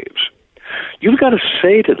slaves, you've got to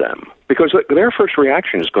say to them, because their first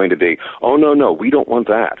reaction is going to be, oh, no, we don't want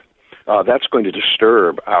that. That's going to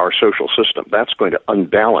disturb our social system. That's going to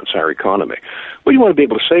unbalance our economy. What you want to be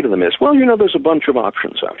able to say to them is, well, there's a bunch of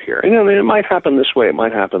options out here. It might happen this way, it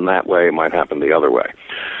might happen that way, it might happen the other way.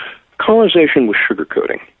 Colonization was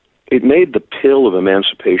sugarcoating. It made the pill of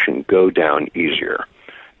emancipation go down easier.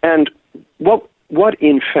 And what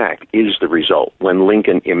in fact is the result when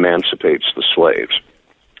Lincoln emancipates the slaves?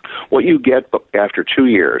 What you get after 2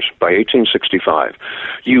 years, by 1865,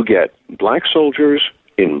 you get black soldiers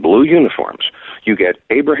in blue uniforms. You get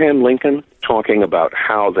Abraham Lincoln talking about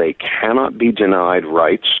how they cannot be denied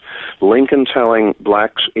rights. Lincoln telling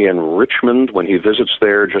blacks in Richmond when he visits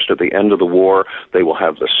there just at the end of the war, they will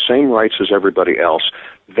have the same rights as everybody else.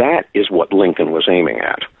 That is what Lincoln was aiming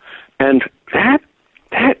at. And that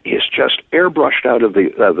is just airbrushed out of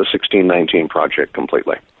the 1619 Project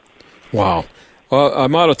completely. Wow. Well,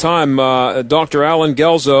 I'm out of time. Dr. Alan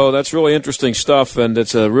Gelzo, that's really interesting stuff, and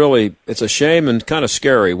it's a shame and kind of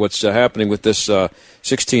scary what's happening with this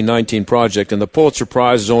 1619 Project, and the Pulitzer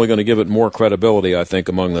Prize is only going to give it more credibility, I think,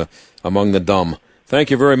 among the dumb.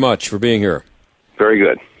 Thank you very much for being here. Very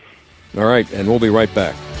good. All right, and we'll be right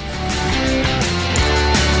back.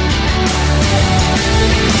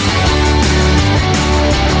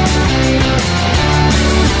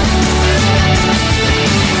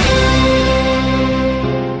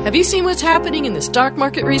 Have you seen what's happening in the stock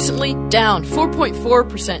market recently? Down 4.4%,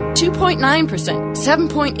 2.9%,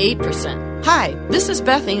 7.8%. Hi, this is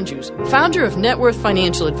Beth Andrews, founder of Net Worth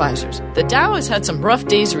Financial Advisors. The Dow has had some rough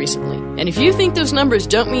days recently, and if you think those numbers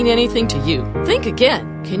don't mean anything to you, think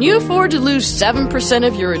again. Can you afford to lose 7%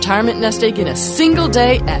 of your retirement nest egg in a single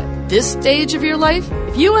day at this stage of your life?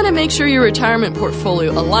 If you want to make sure your retirement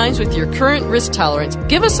portfolio aligns with your current risk tolerance,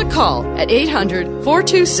 give us a call at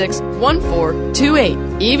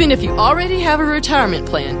 800-426-1428. Even if you already have a retirement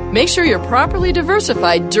plan, make sure you're properly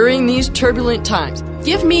diversified during these turbulent times.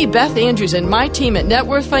 Give me, Beth Andrews, and my team at Net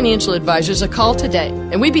Worth Financial Advisors a call today,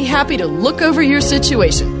 and we'd be happy to look over your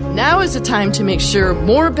situation. Now is the time to make sure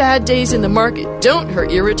more bad days in the market don't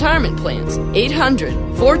hurt your retirement plans.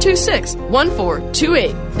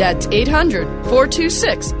 800-426-1428. That's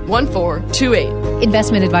 800-426-1428.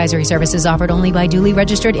 Investment advisory services offered only by duly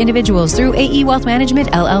registered individuals through AE Wealth Management,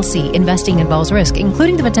 LLC. Investing involves risk,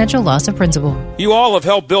 including the potential loss of principal. You all have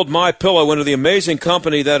helped build MyPillow into the amazing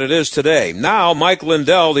company that it is today. Now, Mike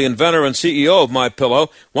Lindell, the inventor and CEO of MyPillow,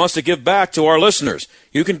 wants to give back to our listeners.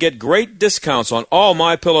 You can get great discounts on all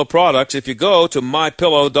MyPillow products if you go to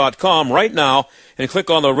MyPillow.com right now and click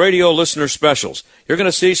on the radio listener specials. You're going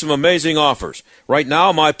to see some amazing offers. Right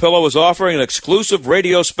now, MyPillow is offering an exclusive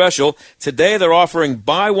radio special. Today, they're offering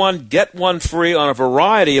buy one, get one free on a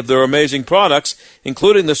variety of their amazing products,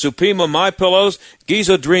 including the Supima MyPillows,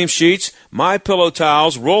 Giza Dream Sheets, MyPillow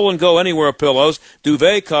towels, Roll and Go Anywhere pillows,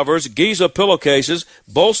 duvet covers, Giza pillowcases,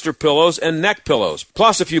 bolster pillows, and neck pillows.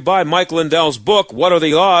 Plus, if you buy Mike Lindell's book, What Are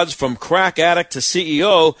the Odds? From Crack Addict to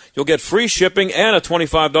CEO, you'll get free shipping and a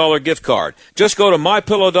 $25 gift card. Just go to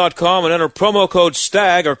MyPillow.com and enter promo code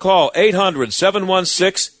STAG or call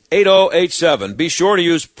 800-716-8087. Be sure to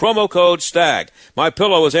use promo code STAG.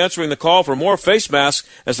 MyPillow is answering the call for more face masks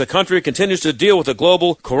as the country continues to deal with the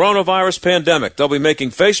global coronavirus pandemic. They'll be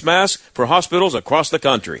making face masks for hospitals across the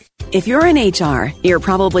country. If you're in HR, you're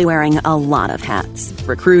probably wearing a lot of hats.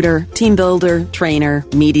 Recruiter, team builder, trainer,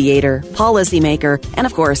 mediator, policymaker, and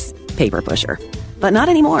of course, paper pusher. But not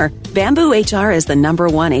anymore. Bamboo HR is the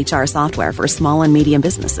 #1 HR software for small and medium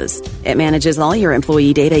businesses. It manages all your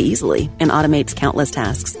employee data easily and automates countless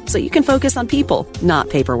tasks, so you can focus on people,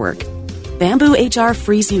 not paperwork. Bamboo HR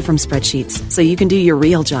frees you from spreadsheets, so you can do your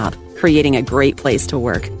real job, creating a great place to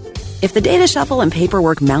work. If the data shuffle and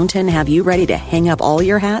paperwork mountain have you ready to hang up all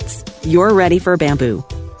your hats, you're ready for Bamboo.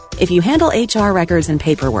 If you handle HR records and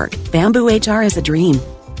paperwork, Bamboo HR is a dream.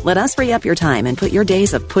 Let us free up your time and put your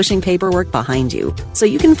days of pushing paperwork behind you so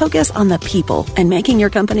you can focus on the people and making your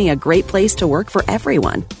company a great place to work for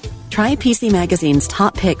everyone. Try PC Magazine's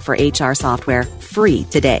top pick for HR software free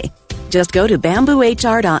today. Just go to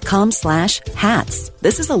bamboohr.com/hats.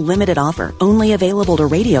 This is a limited offer, only available to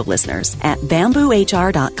radio listeners at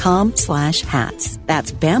bamboohr.com/hats.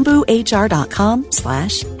 That's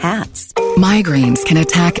bamboohr.com/hats. Migraines can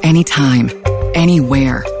attack anytime,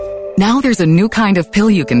 anywhere. Now there's a new kind of pill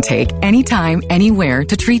you can take anytime, anywhere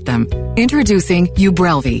to treat them. Introducing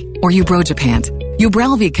Ubrelvy or Ubrogepant.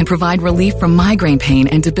 Ubrelvy can provide relief from migraine pain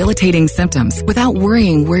and debilitating symptoms without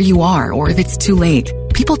worrying where you are or if it's too late.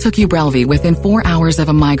 People took Ubrelvy within 4 hours of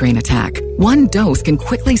a migraine attack. One dose can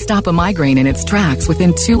quickly stop a migraine in its tracks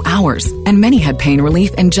within 2 hours, and many had pain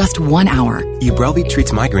relief in just 1 hour. Ubrelvy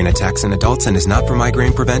treats migraine attacks in adults and is not for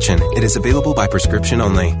migraine prevention. It is available by prescription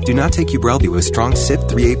only. Do not take Ubrelvy with strong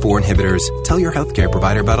CYP3A4 inhibitors. Tell your healthcare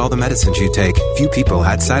provider about all the medicines you take. Few people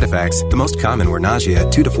had side effects. The most common were nausea,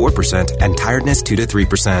 2 to 4%, and tiredness, 2 to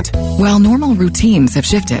 3%. While normal routines have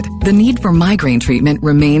shifted, the need for migraine treatment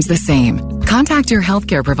remains the same. Contact your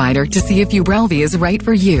healthcare provider to see if Ubrelvy is right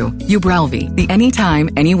for you. Ubrelvy, the anytime,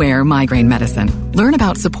 anywhere migraine medicine. Learn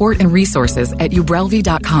about support and resources at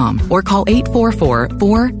ubrelvy.com or call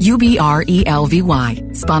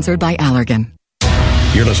 844-4UBRELVY. Sponsored by Allergan.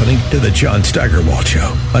 You're listening to the John Steigerwald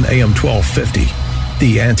Show on AM 1250.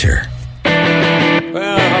 The Answer.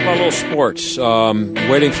 Well, how about a little sports?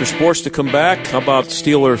 Waiting for sports to come back. How about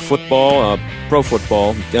Steeler football, pro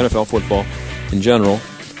football, NFL football in general?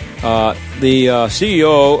 The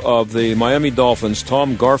CEO of the Miami Dolphins,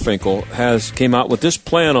 Tom Garfinkel, came out with this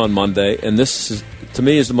plan on Monday, and this, to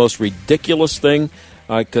me, is the most ridiculous thing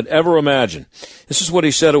I could ever imagine. This is what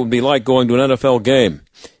he said it would be like going to an NFL game.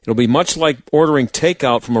 It'll be much like ordering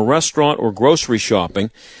takeout from a restaurant or grocery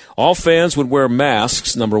shopping. All fans would wear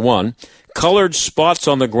masks, number one. Colored spots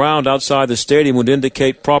on the ground outside the stadium would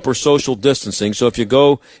indicate proper social distancing. So if you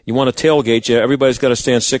want to tailgate, everybody's got to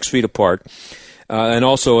stand 6 feet apart. And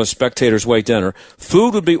also a spectator's weight dinner.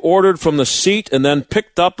 Food would be ordered from the seat and then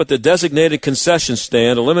picked up at the designated concession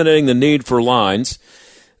stand, eliminating the need for lines.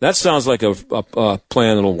 That sounds like a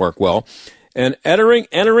plan that'll work well. And entering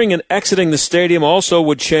and exiting the stadium also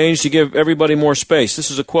would change to give everybody more space.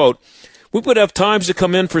 This is a quote. We would have times to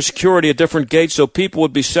come in for security at different gates so people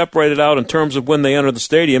would be separated out in terms of when they enter the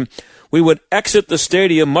stadium. We would exit the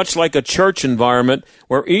stadium much like a church environment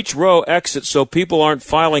where each row exits so people aren't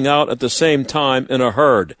filing out at the same time in a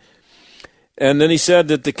herd. And then he said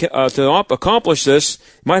that to accomplish this,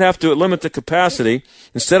 you might have to limit the capacity.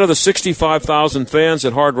 Instead of the 65,000 fans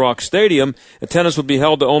at Hard Rock Stadium, attendance would be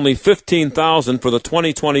held to only 15,000 for the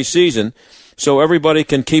 2020 season, so everybody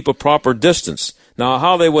can keep a proper distance. Now,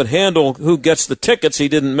 how they would handle who gets the tickets, he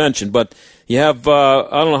didn't mention, but you have, I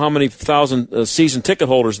don't know how many thousand season ticket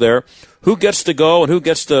holders there. Who gets to go and who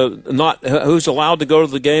gets to not, who's allowed to go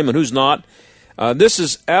to the game and who's not. This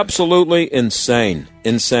is absolutely insane.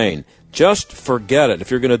 Just forget it.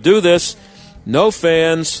 If you're going to do this, no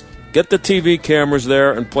fans, get the TV cameras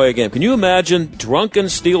there and play a game. Can you imagine drunken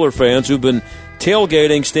Steeler fans who've been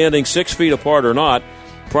tailgating, standing 6 feet apart or not,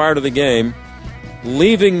 prior to the game,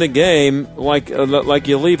 leaving the game like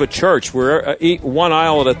you leave a church, where eat one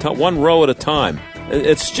aisle at a time, one row at a time?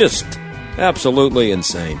 It's just absolutely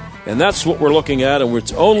insane, and that's what we're looking at. And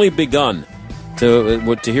it's only begun to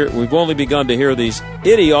hear. We've only begun to hear these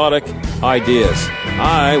idiotic ideas.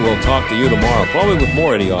 I will talk to you tomorrow, probably with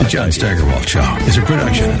more idiotic. The John Steigerwald Show is a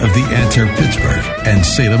production of The Answer Pittsburgh and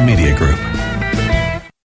Salem Media Group.